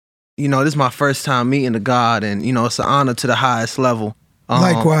this is my first time meeting the God, and, it's an honor to the highest level.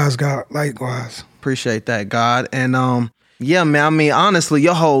 Likewise, God. Likewise. Appreciate that, God. And, yeah, man, I mean, honestly,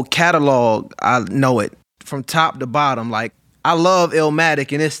 your whole catalog, I know it from top to bottom. Like, I love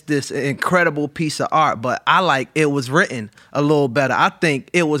Illmatic, and it's this incredible piece of art, but I like it was written a little better. I think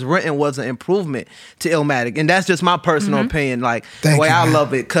it was written was an improvement to Illmatic, and that's just my personal opinion. Like, the way I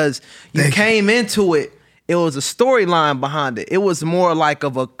love it, because you came into it, it was a storyline behind it. It was more like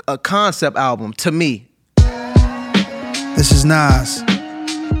of a concept album to me. This is Nas.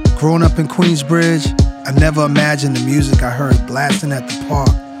 Growing up in Queensbridge, I never imagined the music I heard blasting at the park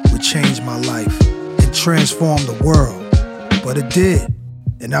would change my life and transform the world. But it did,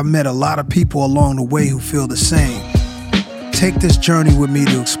 and I've met a lot of people along the way who feel the same. Take this journey with me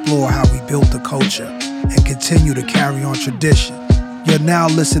to explore how we built the culture and continue to carry on tradition. You're now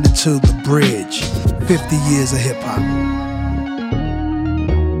listening to The Bridge, 50 Years of Hip Hop.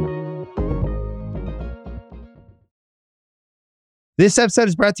 This episode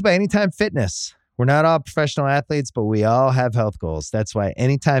is brought to you by Anytime Fitness. We're not all professional athletes, but we all have health goals. That's why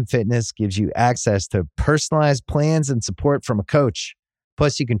Anytime Fitness gives you access to personalized plans and support from a coach.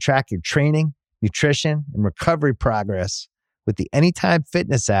 Plus, you can track your training, nutrition, and recovery progress with the Anytime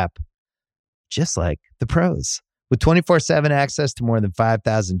Fitness app, just like the pros. With 24/7 access to more than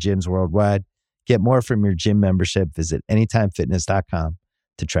 5,000 gyms worldwide, get more from your gym membership. Visit anytimefitness.com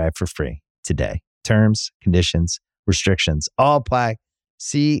to try it for free today. Terms, conditions, restrictions all apply.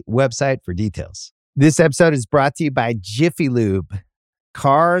 See website for details. This episode is brought to you by Jiffy Lube.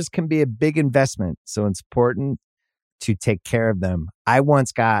 Cars can be a big investment, so it's important to take care of them. I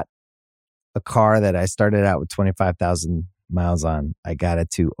once got a car that I started out with 25,000 miles on. I got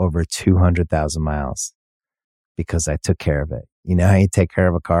it to over 200,000 miles because I took care of it. You know how you take care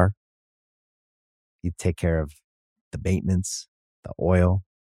of a car? You take care of the maintenance, the oil,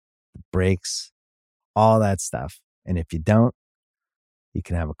 the brakes, all that stuff. And if you don't, you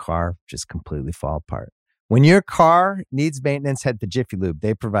can have a car just completely fall apart. When your car needs maintenance, head to Jiffy Lube.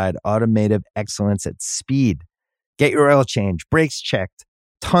 They provide automotive excellence at speed. Get your oil change, brakes checked,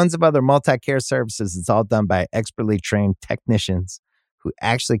 tons of other multi-care services. It's all done by expertly trained technicians who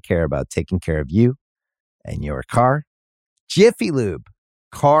actually care about taking care of you and your car. Jiffy Lube,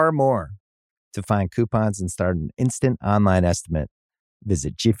 car more. To find coupons and start an instant online estimate,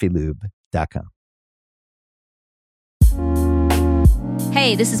 visit jiffylube.com.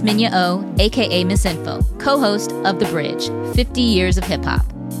 Hey, this is Minya O, aka Miss Info, co-host of The Bridge, 50 Years of Hip Hop.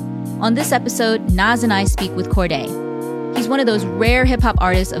 On this episode, Nas and I speak with Cordae. He's one of those rare hip-hop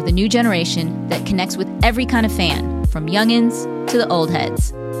artists of the new generation that connects with every kind of fan, from youngins to the old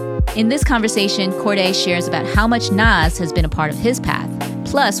heads. In this conversation, Cordae shares about how much Nas has been a part of his path,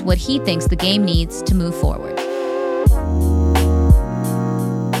 plus what he thinks the game needs to move forward.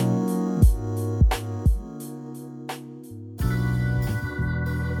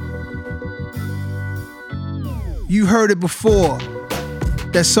 You heard it before,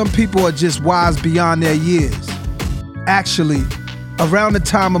 that some people are just wise beyond their years. Actually, around the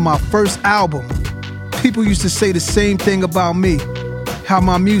time of my first album, people used to say the same thing about me, how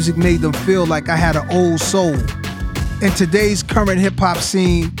my music made them feel like I had an old soul. In today's current hip-hop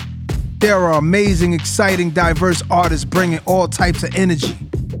scene, there are amazing, exciting, diverse artists bringing all types of energy.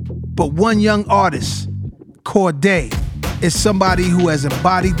 But one young artist, Cordae, is somebody who has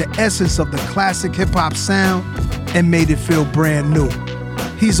embodied the essence of the classic hip-hop sound and made it feel brand new.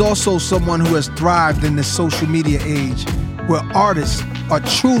 He's also someone who has thrived in this social media age where artists are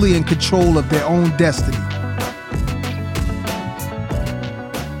truly in control of their own destiny.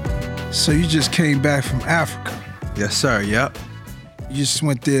 So you just came back from Africa? Yes, sir. Yep. You just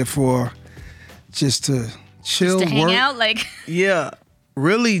went there just to chill, just to hang work? out, like Yeah,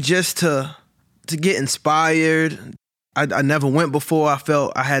 really just to get inspired. I never went before. I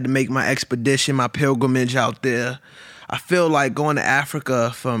felt I had to make my expedition, my pilgrimage out there. I feel like going to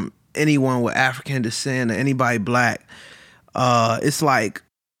Africa from anyone with African descent or anybody black, it's like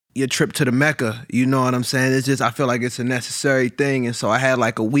your trip to the Mecca. You know what I'm saying? It's just, I feel like it's a necessary thing. And so I had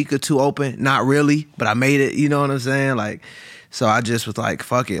like a week or two open. Not really, but I made it. You know what I'm saying? Like, so I just was like,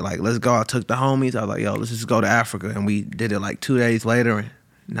 fuck it. Like, let's go. I took the homies. I was like, yo, let's just go to Africa. And we did it like 2 days later. And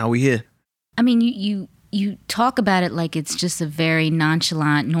now we here. I mean, you talk about it like it's just a very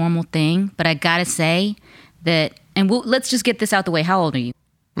nonchalant, normal thing. But I gotta say that, and let's just get this out the way. How old are you?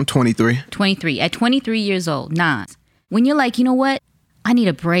 I'm 23. 23. At 23 years old, Nas, when you're like, you know what? I need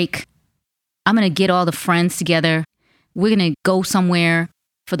a break. I'm going to get all the friends together. We're going to go somewhere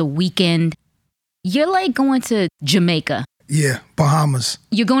for the weekend. You're like going to Jamaica. Yeah, Bahamas.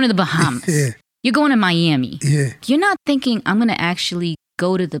 You're going to the Bahamas. Yeah. You're going to Miami. Yeah. You're not thinking, I'm going to actually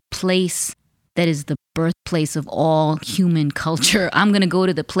go to the place that is the birthplace of all human culture. I'm going to go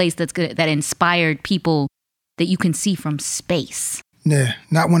to the place that inspired people that you can see from space. Yeah,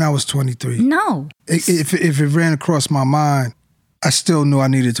 not when I was 23. No. If it ran across my mind, I still knew I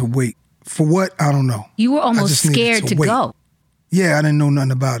needed to wait. For what? I don't know. You were almost scared to go. Yeah, I didn't know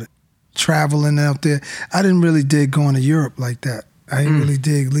nothing about it. Traveling out there. I didn't really dig going to Europe like that. I didn't really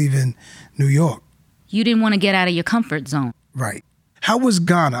dig leaving New York. You didn't want to get out of your comfort zone. Right. How was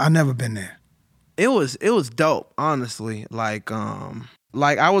Ghana? I never been there. It was dope, honestly. Like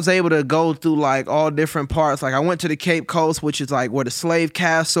I was able to go through like all different parts. Like I went to the Cape Coast, which is like where the slave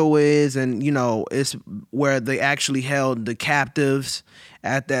castle is, and you know, it's where they actually held the captives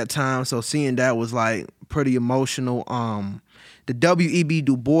at that time. So seeing that was like pretty emotional. The W.E.B.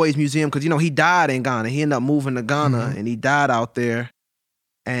 Du Bois Museum, because you know he died in Ghana. He ended up moving to Ghana and he died out there.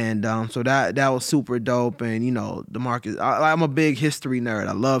 And so that was super dope. And, you know, the market, I'm a big history nerd.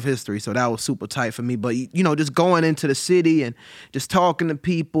 I love history. So that was super tight for me. But, you know, just going into the city and just talking to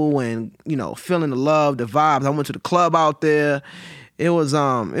people and, you know, feeling the love, the vibes. I went to the club out there. It was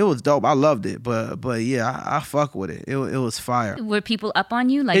dope. I loved it. But yeah, I fuck with it. It was fire. Were people up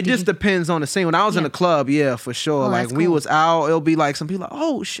on you? Like it just depends on the scene. When I was in the club, yeah, for sure. Oh, like we was out, it'll be like some people like,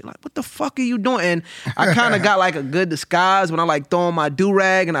 oh shit, like what the fuck are you doing? And I kind of got like a good disguise when I like throw on my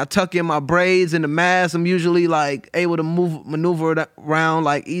do-rag and I tuck in my braids and the mask. I'm usually like able to maneuver it around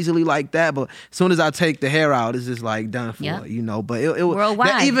like easily like that. But as soon as I take the hair out, it's just like done for, you know. But it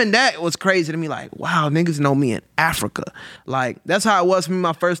worldwide. Even that was crazy to me. Like, wow, niggas know me in Africa. Like that's how it was for me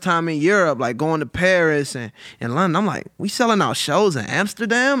my first time in Europe, like going to Paris and London. I'm like, we selling out shows in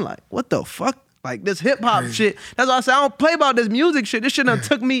Amsterdam? Like, what the fuck? Like this hip hop shit. That's why I say I don't play about this music shit. This shit done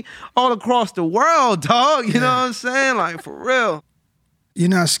took me all across the world, dog. You know what I'm saying? Like for real. You're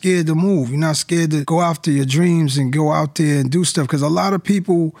not scared to move. You're not scared to go after your dreams and go out there and do stuff. Because a lot of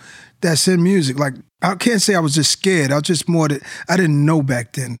people that's in music, like I can't say I was just scared. I was just more that I didn't know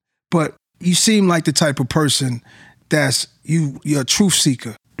back then. But you seem like the type of person that's you're a truth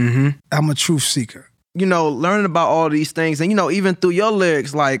seeker. Mm-hmm. I'm a truth seeker. You know, learning about all these things and, you know, even through your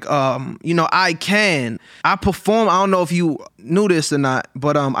lyrics, like, you know, I perform, I don't know if you knew this or not,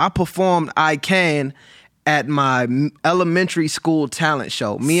 but I performed I Can at my elementary school talent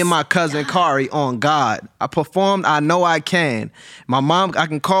show. Me and my cousin Kari on God. I performed I Know I Can. My mom, I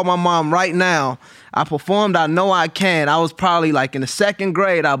can call my mom right now. I performed I Know I Can. I was probably like in the second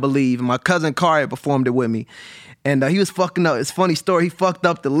grade, I believe. And my cousin Kari performed it with me. And he was fucking up. It's a funny story. He fucked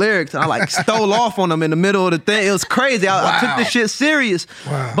up the lyrics. And I like stole off on him in the middle of the thing. It was crazy. I took this shit serious.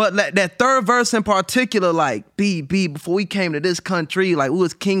 Wow. But that third verse in particular, like, before we came to this country, like, we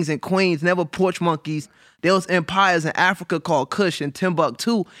was kings and queens, never porch monkeys. There was empires in Africa called Kush and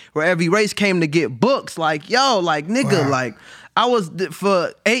Timbuktu, where every race came to get books. Like, yo, like, nigga, like, I was,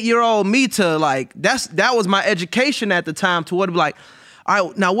 for 8-year-old me to, like, that was my education at the time to what it be like, all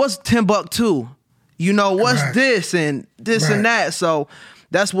right, now what's Timbuktu? You know, what's this and this and that? So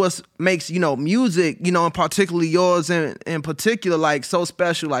that's what makes, you know, music, you know, and particularly yours in particular, like so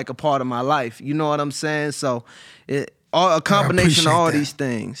special, like a part of my life. You know what I'm saying? So a combination of all these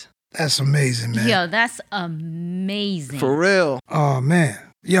things. That's amazing, man. Yo, that's amazing. For real. Oh, man.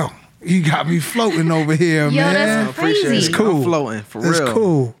 Yo, you got me floating over here, man. Yo, that's crazy. It's cool. I'm floating, for real. It's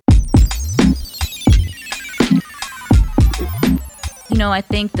cool. You know, I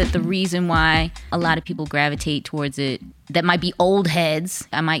think that the reason why a lot of people gravitate towards it, that might be old heads,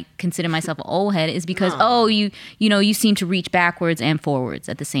 I might consider myself an old head, is because, you seem to reach backwards and forwards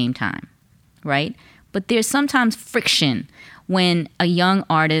at the same time, right? But there's sometimes friction when a young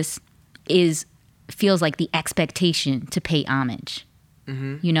artist feels like the expectation to pay homage,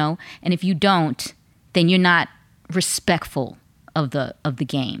 you know? And if you don't, then you're not respectful of the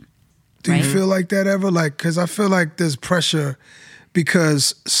game. Do you feel like that ever? Like, because I feel like there's pressure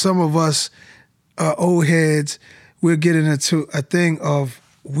because some of us old heads, we're getting into a thing of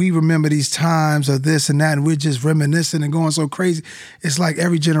we remember these times of this and that, and we're just reminiscing and going so crazy. It's like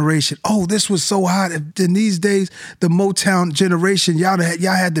every generation, oh, this was so hot. In these days, the Motown generation, y'all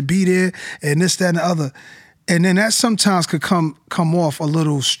had to be there and this, that, and the other. And then that sometimes could come off a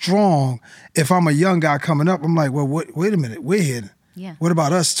little strong. If I'm a young guy coming up, I'm like, well, wait a minute, we're here. Yeah. What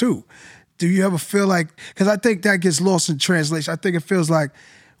about us too? Do you ever feel like, because I think that gets lost in translation. I think it feels like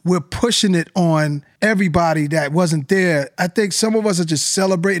we're pushing it on everybody that wasn't there. I think some of us are just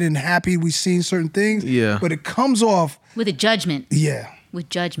celebrating and happy we've seen certain things. Yeah. But it comes off. With a judgment. Yeah. With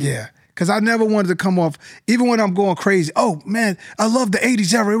judgment. Yeah. Because I never wanted to come off, even when I'm going crazy, oh man, I love the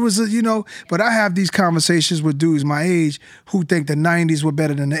 80s era. It was, but I have these conversations with dudes my age who think the 90s were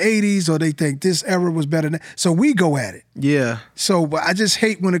better than the 80s, or they think this era was better than, so we go at it. Yeah. So, but I just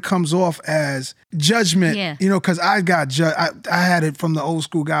hate when it comes off as judgment, because I got I had it from the old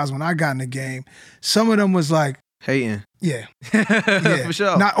school guys when I got in the game. Some of them was like, hating. Yeah. For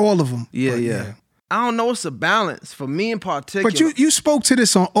sure. Not all of them. Yeah. I don't know. It's a balance for me in particular. But you spoke to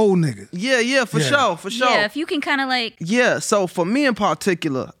this on old niggas. Yeah, for sure. Yeah, if you can kind of like. Yeah, so for me in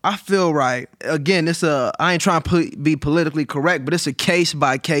particular, I feel right. Again, I ain't trying to be politically correct, but it's a case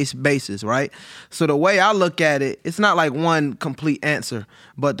by case basis, right? So the way I look at it, it's not like one complete answer,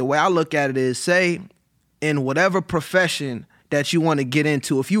 but the way I look at it is, say, in whatever profession that you want to get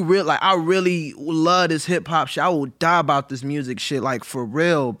into, if you I really love this hip hop shit, I will die about this music shit, like for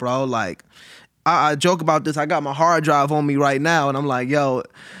real, bro. Like, I joke about this. I got my hard drive on me right now, and I'm like, yo,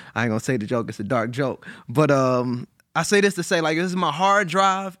 I ain't gonna say the joke. It's a dark joke. But I say this to say, like, this is my hard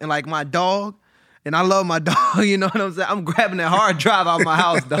drive and, like, my dog, and I love my dog, you know what I'm saying? I'm grabbing that hard drive out of my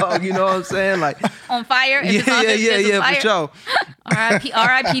house, dog, you know what I'm saying? Like, on fire? Yeah, for sure.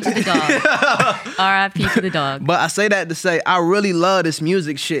 R.I.P. to the dog. R.I.P. to the dog. But I say that to say, I really love this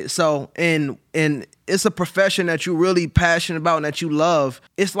music shit. So, and it's a profession that you're really passionate about and that you love.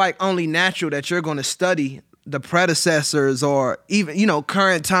 It's like only natural that you're going to study the predecessors or even,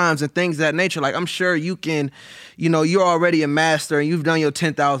 current times and things of that nature. Like, I'm sure you can, you're already a master and you've done your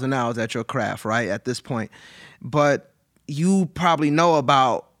 10,000 hours at your craft, right, at this point. But you probably know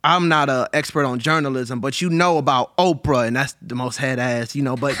about, I'm not an expert on journalism, but you know about Oprah, and that's the most head ass,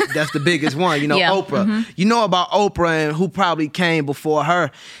 but that's the biggest one, Yeah. Oprah. Mm-hmm. You know about Oprah and who probably came before her.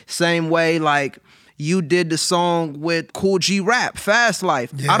 Same way, like, you did the song with Cool G Rap, Fast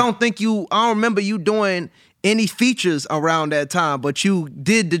Life. Yeah. I don't remember you doing any features around that time, but you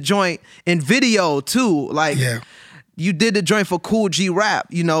did the joint in video too. Like, you did the joint for Cool G Rap,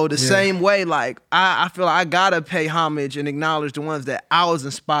 the same way. Like, I feel like I gotta pay homage and acknowledge the ones that I was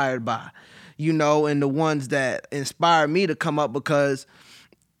inspired by, and the ones that inspired me to come up, because,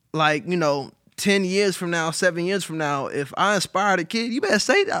 like, 10 years from now, 7 years from now, if I inspired a kid, you better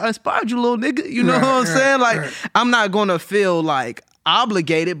say that I inspired you, little nigga. You know what I'm saying? Like, I'm not gonna feel like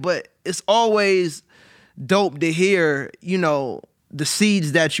obligated, but it's always dope to hear, the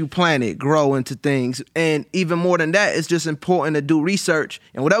seeds that you planted grow into things. And even more than that, it's just important to do research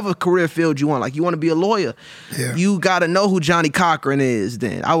in whatever career field you want. Like, you want to be a lawyer, you got to know who Johnny Cochran is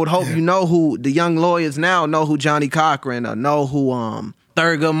then. I would hope you know who the young lawyers now know who Johnny Cochran, or know who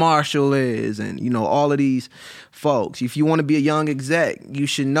Thurgood Marshall is, and, all of these folks. If you want to be a young exec, you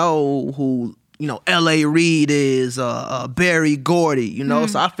should know who, L.A. Reid is, Barry Gordy,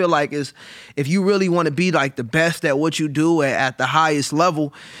 So I feel like if you really want to be like the best at what you do at the highest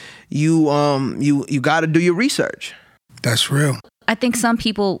level, you got to do your research. That's real. I think some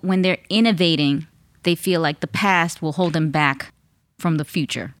people, when they're innovating, they feel like the past will hold them back from the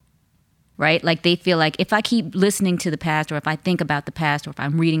future, right? Like, they feel like if I keep listening to the past, or if I think about the past, or if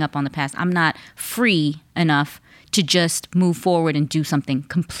I'm reading up on the past, I'm not free enough to just move forward and do something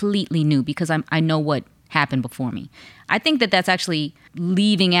completely new because I know what happened before me. I think that that's actually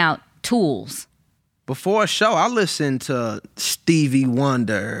leaving out tools. Before a show, I listened to Stevie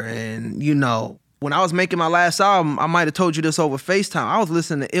Wonder, and, when I was making my last album, I might have told you this over FaceTime, I was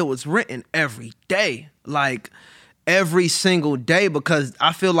listening to It Was Written every day, like every single day, because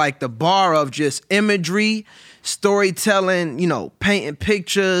I feel like the bar of just imagery, storytelling, painting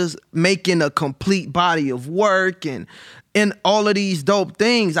pictures, making a complete body of work, and all of these dope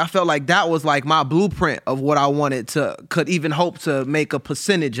things, I felt like that was like my blueprint of what I could even hope to make a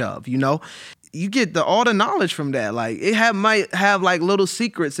percentage of, You get all the knowledge from that. Like, might have like little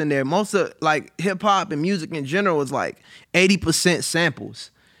secrets in there. Most of like hip hop and music in general is like 80%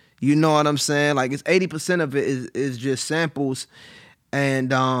 samples. You know what I'm saying? Like, it's 80% of it is just samples.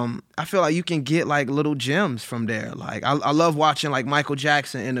 And I feel like you can get like little gems from there. Like, I love watching like Michael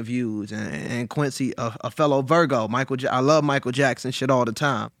Jackson interviews and Quincy, a fellow Virgo. I love Michael Jackson shit all the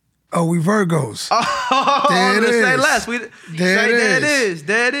time. Oh, we Virgos. Oh, there it is. Say less.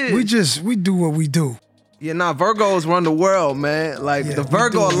 There it is. We do what we do. Yeah, Virgos run the world, man. Like, the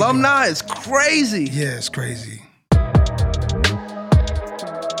Virgo alumni is crazy. Yeah, it's crazy.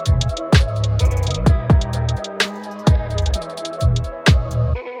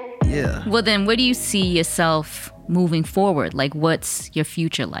 Yeah. Well, then, where do you see yourself moving forward? Like, what's your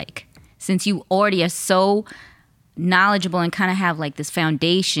future like? Since you already are so knowledgeable and kind of have like this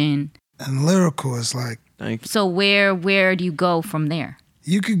foundation. And lyrical is like. Thank you. So where do you go from there?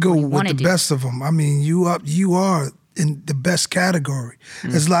 You could go with the best of them. I mean, you are in the best category.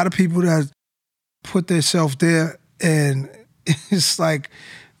 There's a lot of people that put themselves there, and it's like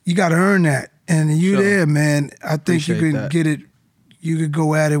you got to earn that. And you there, man. I think you can get it. You could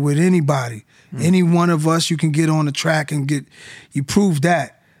go at it with anybody. Any one of us, you can get on the track and you prove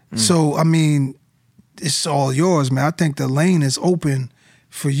that. So, I mean, it's all yours, man. I think the lane is open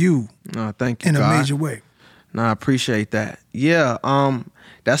for you. No, thank you, in God. a major way. No, I appreciate that. Yeah,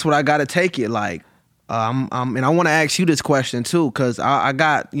 that's what I got to take it like. And I want to ask you this question too, because I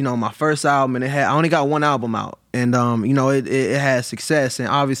got, my first album, and I only got one album out, and it had success, and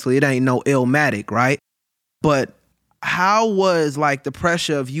obviously it ain't no Illmatic, right? But how was like the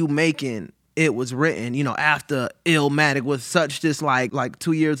pressure of you making It Was Written, after Illmatic was such this like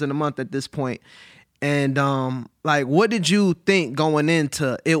 2 years and a month at this point? And what did you think going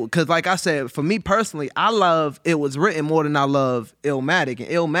into it? Because like I said, for me personally, I love It Was Written more than I love Illmatic, and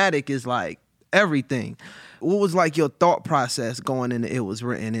Illmatic is like everything. What was like your thought process going into It Was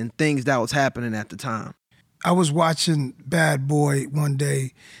Written and things that was happening at the time? I was watching Bad Boy one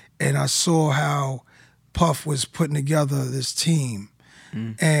day, and I saw how Puff was putting together this team,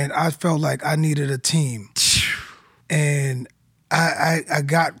 and I felt like I needed a team. And I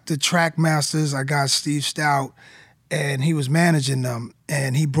got the track masters, I got Steve Stout, and he was managing them,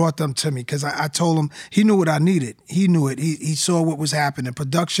 and he brought them to me because I told him he knew what I needed. He knew it. He saw what was happening.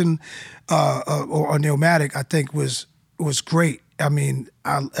 Production on Illmatic, I think, was great. I mean,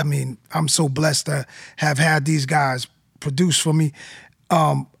 I'm so blessed to have had these guys produce for me.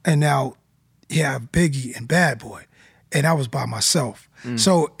 And now you have Biggie and Bad Boy, and I was by myself.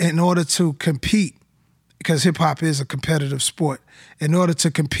 So in order to compete, because hip-hop is a competitive sport, in order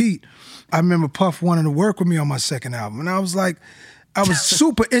to compete, I remember Puff wanted to work with me on my second album. And I was like, I was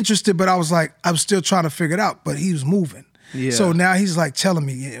super interested, but I was still trying to figure it out, but he was moving. Yeah. So now he's like telling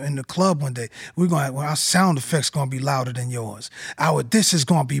me in the club one day, our sound effects gonna be louder than yours. This is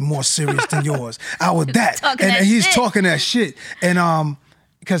gonna be more serious than yours. He's talking that shit. And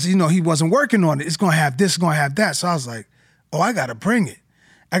because he wasn't working on it, it's gonna have this, gonna have that. So I was like, I gotta bring it.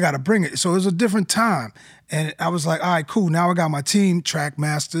 So it was a different time. And I was like, all right, cool. Now I got my team, track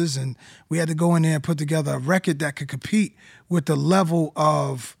masters, and we had to go in there and put together a record that could compete with the level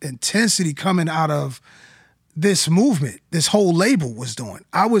of intensity coming out of this movement, this whole label was doing.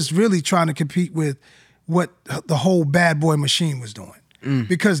 I was really trying to compete with what the whole Bad Boy machine was doing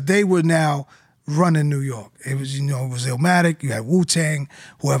because they were now running New York. It was, it was Illmatic, you had Wu-Tang,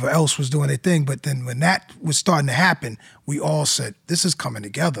 whoever else was doing their thing. But then when that was starting to happen, we all said, this is coming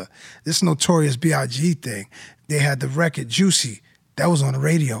together. This Notorious B.I.G. thing, they had the record Juicy, that was on the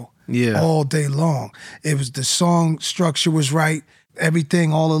radio all day long. It was, the song structure was right,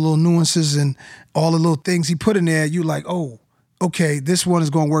 everything, all the little nuances and all the little things he put in there, you like, oh, okay, this one is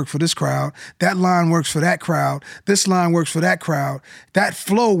going to work for this crowd. That line works for that crowd. This line works for that crowd. That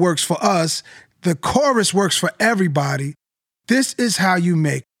flow works for us. The chorus works for everybody. This is how you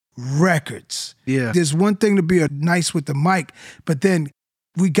make records. Yeah. There's one thing to be nice with the mic, but then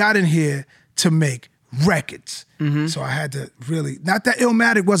we got in here to make records. So I had to really, not that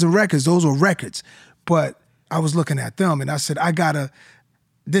Illmatic wasn't records, those were records, but I was looking at them and I said,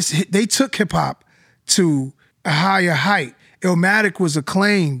 they took hip hop to a higher height. Illmatic was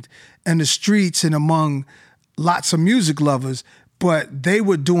acclaimed in the streets and among lots of music lovers, but they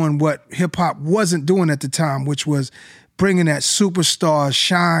were doing what hip-hop wasn't doing at the time, which was bringing that superstar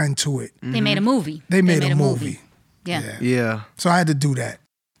shine to it. They made a movie. They made a movie. Yeah. So I had to do that.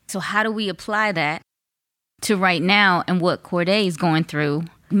 So how do we apply that to right now and what Cordae is going through?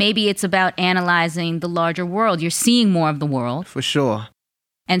 Maybe it's about analyzing the larger world. You're seeing more of the world. For sure.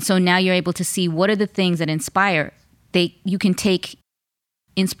 And so now you're able to see what are the things that inspire. You can take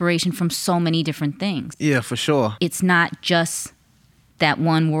inspiration from so many different things. Yeah, for sure. It's not just that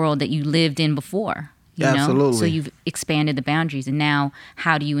one world that you lived in before. You Absolutely. know? So you've expanded the boundaries, and now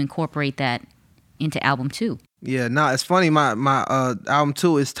how do you incorporate that into album 2? Yeah, it's funny. My album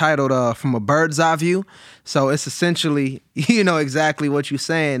 2 is titled From a Bird's Eye View. So it's essentially, exactly what you're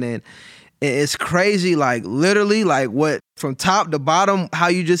saying. And it's crazy, like literally, like what from top to bottom, how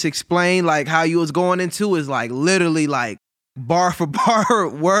you just explained, like how you was going into is like literally like bar for bar,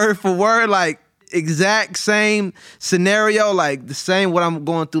 word for word, like exact same scenario, like the same what I'm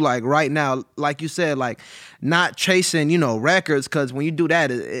going through like right now. Like you said, like not chasing, records, because when you do that,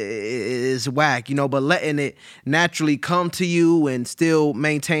 it's whack, but letting it naturally come to you and still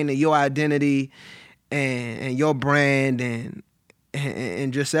maintaining your identity and your brand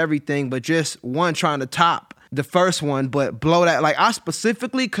and just everything, but just one trying to top the first one, but blow that. Like I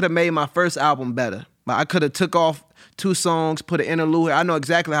specifically could have made my first album better. Like I could have took off 2 songs, put an interlude. I know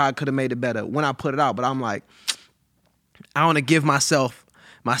exactly how I could have made it better when I put it out, but I'm like, I want to give myself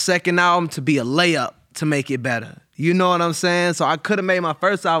my second album to be a layup to make it better. You know what I'm saying? So I could have made my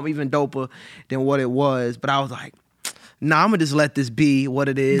first album even doper than what it was, but I was like, nah, I'm gonna just let this be what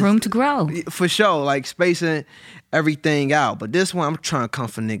it is. Room to grow. For sure, like spacing everything out. But this one, I'm trying to come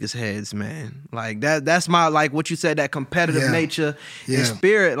for niggas' heads, man. Like that's my, like what you said, that competitive nature and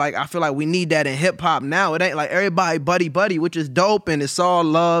spirit. Like I feel like we need that in hip hop now. It ain't like everybody buddy, which is dope and it's all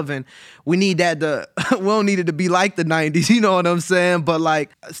love, and we need that we don't need it to be like the 90s, you know what I'm saying? But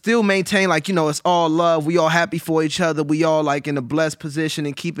like still maintain like, you know, it's all love. We all happy for each other. We all like in a blessed position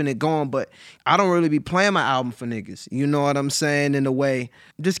and keeping it going. But I don't really be playing my album for niggas. You know what I'm saying? In a way,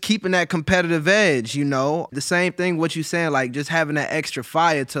 just keeping that competitive edge, you know? The same thing what you saying, like just having that extra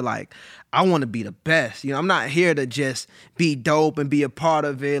fire to like, I want to be the best. You know, I'm not here to just be dope and be a part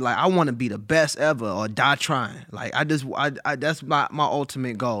of it. Like I want to be the best ever or die trying. Like I that's my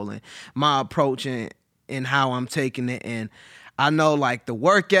ultimate goal and my approach and how I'm taking it. And I know like the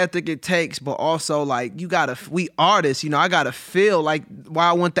work ethic it takes, but also like we artists, you know, I gotta feel like while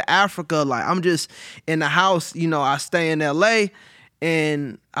I went to Africa, like I'm just in the house, you know, I stay in LA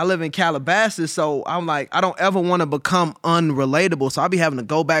and I live in Calabasas, so I'm like, I don't ever want to become unrelatable. So I be having to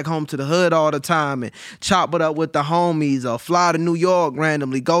go back home to the hood all the time and chop it up with the homies or fly to New York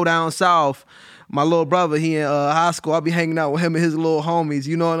randomly, go down south. My little brother, he in high school, I'll be hanging out with him and his little homies,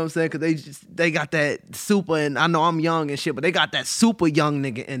 you know what I'm saying? Because they got that super, and I know I'm young and shit, but they got that super young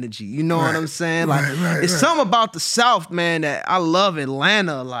nigga energy, you know what I'm saying? Like, it's something about the South, man, that I love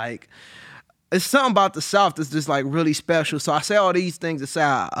Atlanta, like, it's something about the South that's just like really special. So I say all these things to say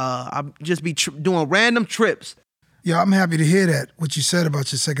I just be doing random trips. Yeah, I'm happy to hear that, what you said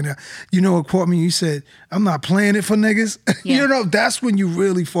about your second album. You know what caught me? You said, I'm not playing it for niggas. Yeah. You know, that's when you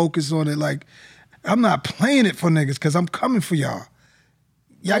really focus on it. Like, I'm not playing it for niggas because I'm coming for y'all.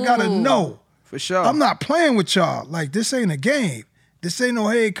 Y'all gotta know. For sure. I'm not playing with y'all. Like, this ain't a game. This ain't no,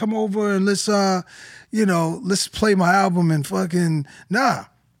 hey, come over and let's play my album and fucking, nah,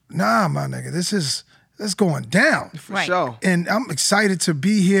 my nigga. That's going down. For sure. And I'm excited to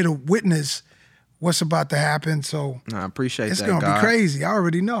be here to witness what's about to happen. So I appreciate that. It's gonna be crazy. I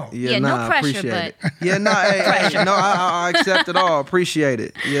already know. Yeah, no pressure, but I accept it all. Appreciate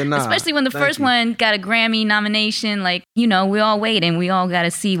it. Yeah, especially when the first one got a Grammy nomination. Like, you know, we all wait and we all got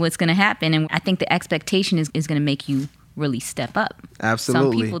to see what's gonna happen. And I think the expectation is gonna make you really step up.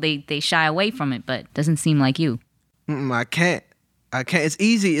 Absolutely. Some people they shy away from it, but doesn't seem like you. I can't. It's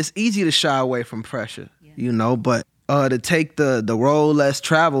easy to shy away from pressure, you know, but to take the road less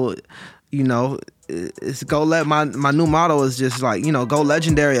traveled, you know, it's go let my new motto is just like, you know, go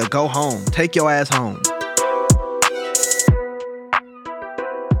legendary or go home. Take your ass home.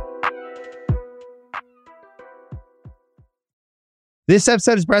 This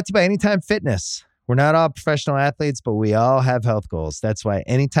episode is brought to you by Anytime Fitness. We're not all professional athletes, but we all have health goals. That's why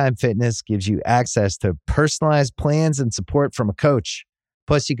Anytime Fitness gives you access to personalized plans and support from a coach.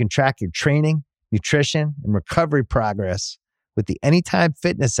 Plus, you can track your training, nutrition, and recovery progress with the Anytime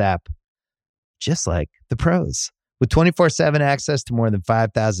Fitness app, just like the pros. With 24/7 access to more than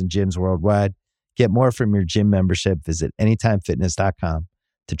 5,000 gyms worldwide, get more from your gym membership. Visit anytimefitness.com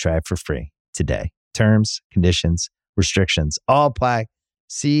to try it for free today. Terms, conditions, restrictions all apply.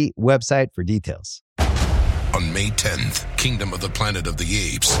 See website for details. On May 10th, Kingdom of the Planet of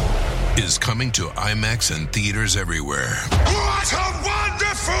the Apes is coming to IMAX and theaters everywhere. What a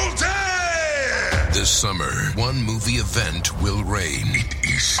wonderful day! This summer, one movie event will reign. It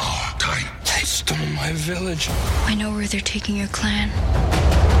is our time. They stole my village. I know where they're taking your clan.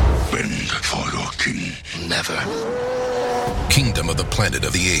 Bend for your king. Never. Kingdom of the Planet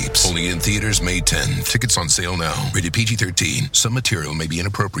of the Apes. Only in theaters May 10th. Tickets on sale now. Rated PG-13. Some material may be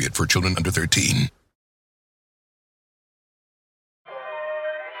inappropriate for children under 13.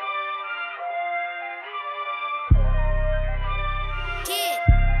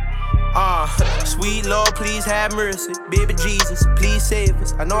 Sweet Lord, please have mercy. Baby Jesus, please save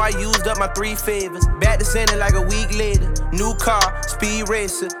us. I know I used up my 3 favors. Back to sending like a week later. New car, speed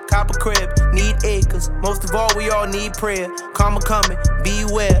racer, copper crib, need acres. Most of all, we all need prayer. Karma coming,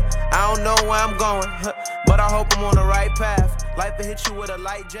 beware. I don't know where I'm going, but I hope I'm on the right path. Life will hit you with a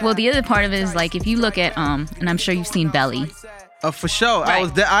light jab. Well, the other part of it is like if you look at and I'm sure you've seen Belly. For sure.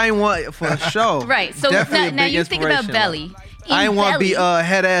 Right. I ain't want for sure. Right. So now you think about Belly. I ain't want to be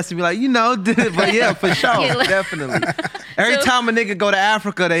head ass and be like, you know, but yeah, for sure, definitely. Every time a nigga go to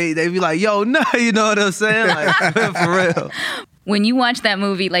Africa, they be like, yo, no, you know what I'm saying? Like, for real. When you watch that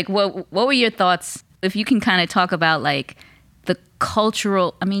movie, like, what were your thoughts? If you can kind of talk about like the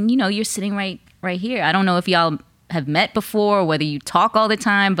cultural, I mean, you know, you're sitting right here. I don't know if y'all have met before or whether you talk all the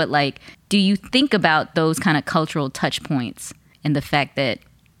time, but like, do you think about those kind of cultural touch points and the fact that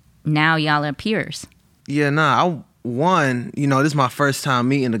now y'all are peers? Yeah, this is my first time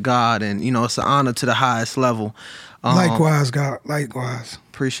meeting the God, and, it's an honor to the highest level. Likewise, God. Likewise.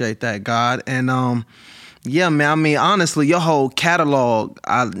 Appreciate that, God. And, yeah, man, I mean, honestly, your whole catalog,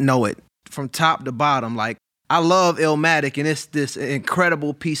 I know it from top to bottom. Like, I love Illmatic, and it's this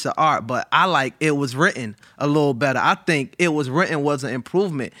incredible piece of art, but I like It Was Written a little better. I think It Was Written was an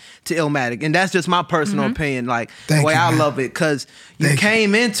improvement to Illmatic, and that's just my personal opinion, like the way I love it, because you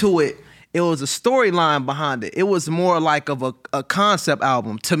came into it, it was a storyline behind it. It was more like of a concept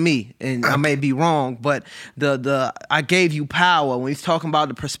album to me, and I may be wrong, but the I Gave You Power, when he's talking about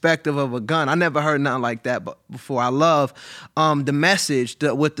the perspective of a gun, I never heard nothing like that before. I love the message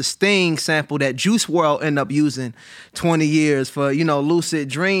with the Sting sample that Juice WRLD ended up using 20 years for, lucid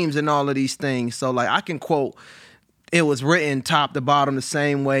dreams and all of these things. So like I can quote It Was Written top to bottom the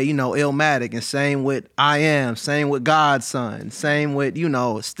same way, Illmatic, and same with I Am, same with Godson, same with,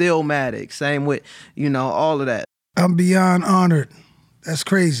 Stillmatic, same with, all of that. I'm beyond honored. That's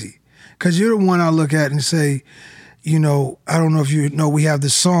crazy. Because you're the one I look at and say, I don't know if you know, we have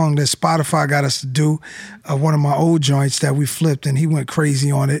this song that Spotify got us to do, one of my old joints that we flipped, and he went crazy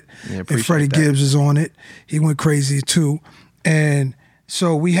on it. Yeah, and Freddie Gibbs is on it. He went crazy too. And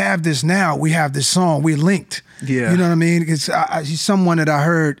so we have this now. We have this song. We're linked. Yeah. You know what I mean? He's someone that I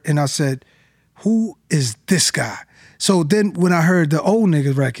heard, and I said, who is this guy? So then when I heard the old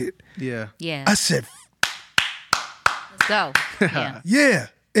nigga record, I said, let's go. Yeah.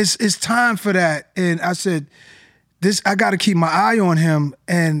 It's time for that. And I said, I got to keep my eye on him,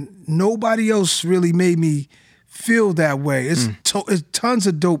 and nobody else really made me feel that way. It's tons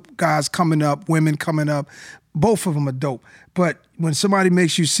of dope guys coming up, women coming up. Both of them are dope. But when somebody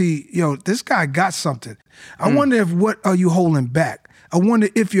makes you see, this guy got something. I wonder what are you holding back? I wonder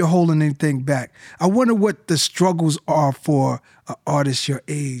if you're holding anything back. I wonder what the struggles are for an artist your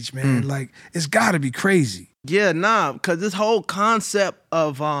age, man. Like, it's got to be crazy. Yeah, because this whole concept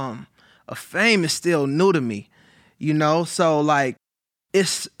of fame is still new to me, So, like,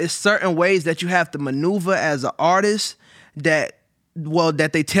 it's certain ways that you have to maneuver as an artist that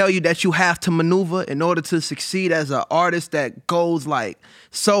they tell you that you have to maneuver in order to succeed as an artist that goes like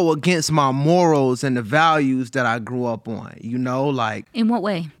so against my morals and the values that I grew up on, like. In what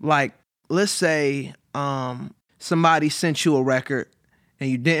way? Like, let's say somebody sent you a record and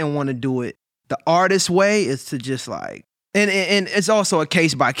you didn't want to do it. The artist way is to just like, and it's also a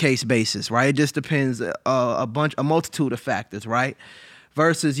case by case basis, right? It just depends a multitude of factors, right?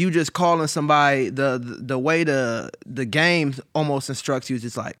 Versus you just calling somebody, the way the game almost instructs you is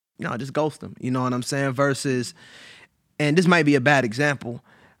just like, just ghost them. You know what I'm saying? Versus, and this might be a bad example,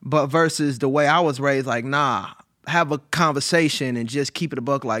 but versus the way I was raised, like, have a conversation and just keep it a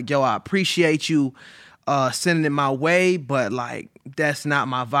buck. Like, yo, I appreciate you sending it my way, but like, that's not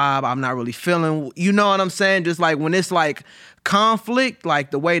my vibe. I'm not really feeling, you know what I'm saying? Just like when it's like conflict,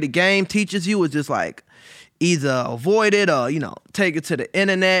 like the way the game teaches you is just like, either avoid it or, take it to the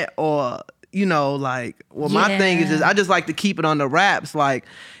internet or, my thing is just, I just like to keep it on the wraps. Like,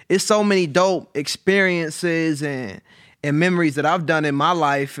 it's so many dope experiences and memories that I've done in my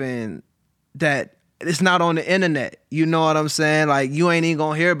life and that it's not on the internet. You know what I'm saying? Like, you ain't even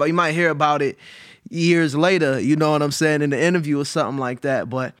gonna hear about it. You might hear about it years later, you know what I'm saying, in the interview or something like that.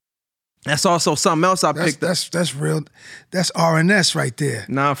 But that's also something else I picked up. That's real. That's RNS right there.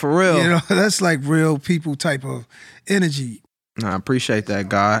 Nah, for real. That's like real people type of energy. I appreciate that,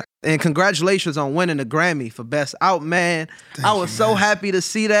 God. And congratulations on winning the Grammy for Best Out, man. I was so happy to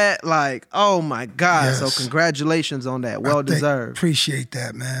see that. Like, oh my God. Yes. So congratulations on that. Well deserved. Appreciate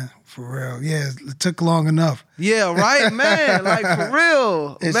that, man. For real. Yeah, it took long enough. Yeah, right, man. Like, for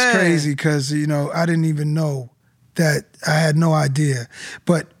real. It's crazy because, I didn't even know that. I had no idea.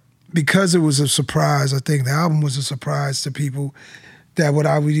 But because it was a surprise, I think the album was a surprise to people that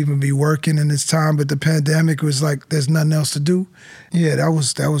I would even be working in this time, but the pandemic was like, there's nothing else to do. Yeah, that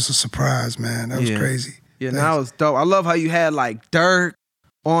was a surprise, man. That was crazy. Yeah, that was dope. I love how you had like Dirk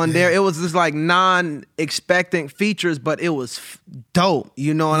on there. It was just like non-expectant features, but it was dope.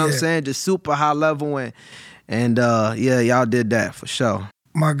 You know what I'm saying? Just super high level and y'all did that for sure.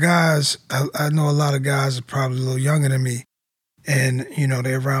 My guys, I know a lot of guys are probably a little younger than me. And,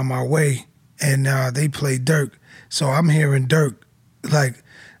 they're around my way, and they play Dirk. So I'm hearing Dirk. Like,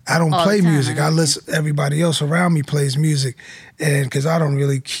 I don't play music. I listen, everybody else around me plays music. And because I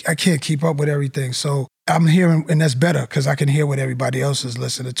can't keep up with everything. So I'm hearing, and that's better because I can hear what everybody else is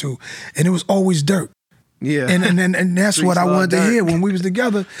listening to. And it was always Dirk. Yeah. And that's Streets what I love wanted to Dirk. hear. When we was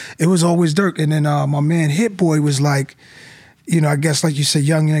together, it was always Dirk. And then my man Hit Boy was like, I guess like you said,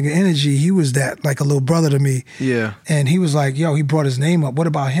 young nigga energy, he was that, like a little brother to me. Yeah. And he was like, yo, he brought his name up. What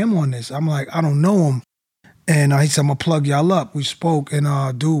about him on this? I'm like, I don't know him. And he said, I'm going to plug y'all up. We spoke,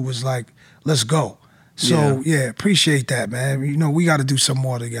 and dude was like, let's go. So, yeah, appreciate that, man. We got to do some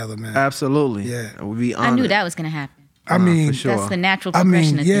more together, man. Absolutely. Yeah. It would be honored. I knew that was going to happen. I mean, for sure. That's the natural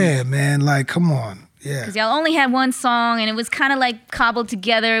progression of yeah, things. man, like, come on. Yeah. Because y'all only had one song, and it was kind of like cobbled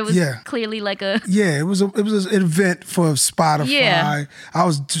together. It was clearly like a... Yeah, it was an event for Spotify. Yeah. I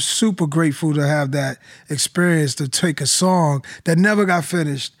was super grateful to have that experience to take a song that never got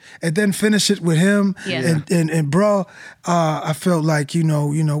finished and then finish it with him. Yeah. And bro, I felt like,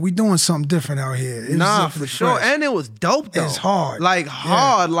 we doing something different out here. It was for sure. fresh. And it was dope, though. It's hard. Like,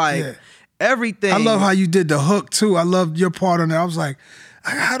 hard. Yeah. Everything. I love how you did the hook, too. I loved your part on that. I was like,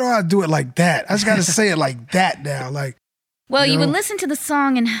 how do I do it like that? I just got to say it like that now. Like, Well, you would listen to the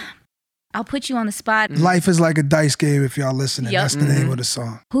song, and I'll put you on the spot. Life is like a dice game if y'all listening. Yep. That's the name of the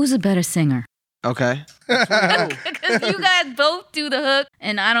song. Who's a better singer? Okay. Because you guys both do the hook,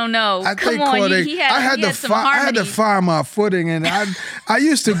 and I don't know. I Come think on, Cordae, he had some harmony. I had to find my footing, and I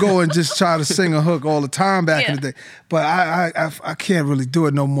used to go and just try to sing a hook all the time back in the day, but I can't really do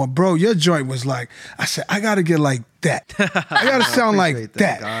it no more, bro. Your joint was like, I said, I got to get like that. I got to sound like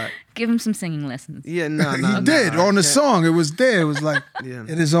that. God. Give him some singing lessons. Yeah, no. He did on the song. It was there. It was like in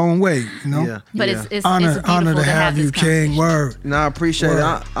his own way, Yeah. But yeah. it's honor beautiful to have you, this King. conversation. Word. No, I appreciate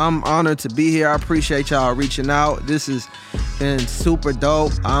it. I'm honored to be here. I appreciate y'all reaching out. This has been super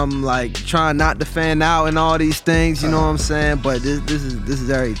dope. I'm like trying not to fan out and all these things, you know what I'm saying? But this is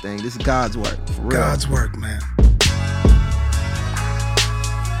everything. This is God's work. For real. God's work, man.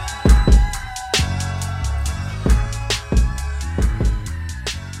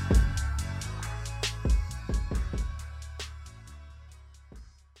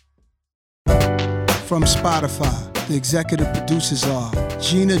 From Spotify, the executive producers are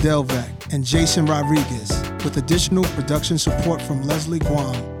Gina Delvec and Jason Rodriguez, with additional production support from Leslie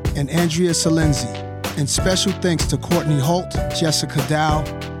Guam and Andrea Salenzi. And special thanks to Courtney Holt, Jessica Dow,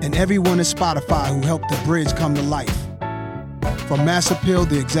 and everyone at Spotify who helped The Bridge come to life. From Mass Appeal,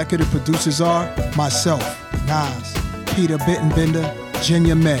 the executive producers are myself, Nas, Peter Bittenbender,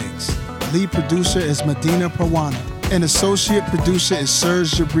 Jenya Meggs. Lead producer is Medina Prawana, and associate producer is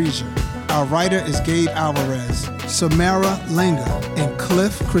Serge Jabrizer. Our writer is Gabe Alvarez. Samara Lenga and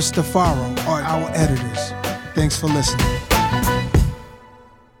Cliff Cristofaro are our editors. Thanks for listening.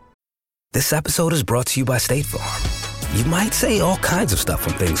 This episode is brought to you by State Farm. You might say all kinds of stuff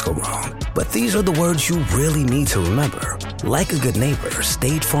when things go wrong, but these are the words you really need to remember. Like a good neighbor,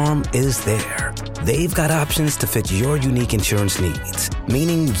 State Farm is there. They've got options to fit your unique insurance needs,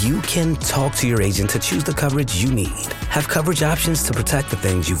 meaning you can talk to your agent to choose the coverage you need, have coverage options to protect the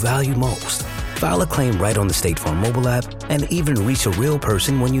things you value most, file a claim right on the State Farm mobile app, and even reach a real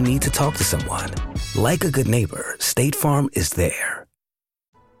person when you need to talk to someone. Like a good neighbor, State Farm is there.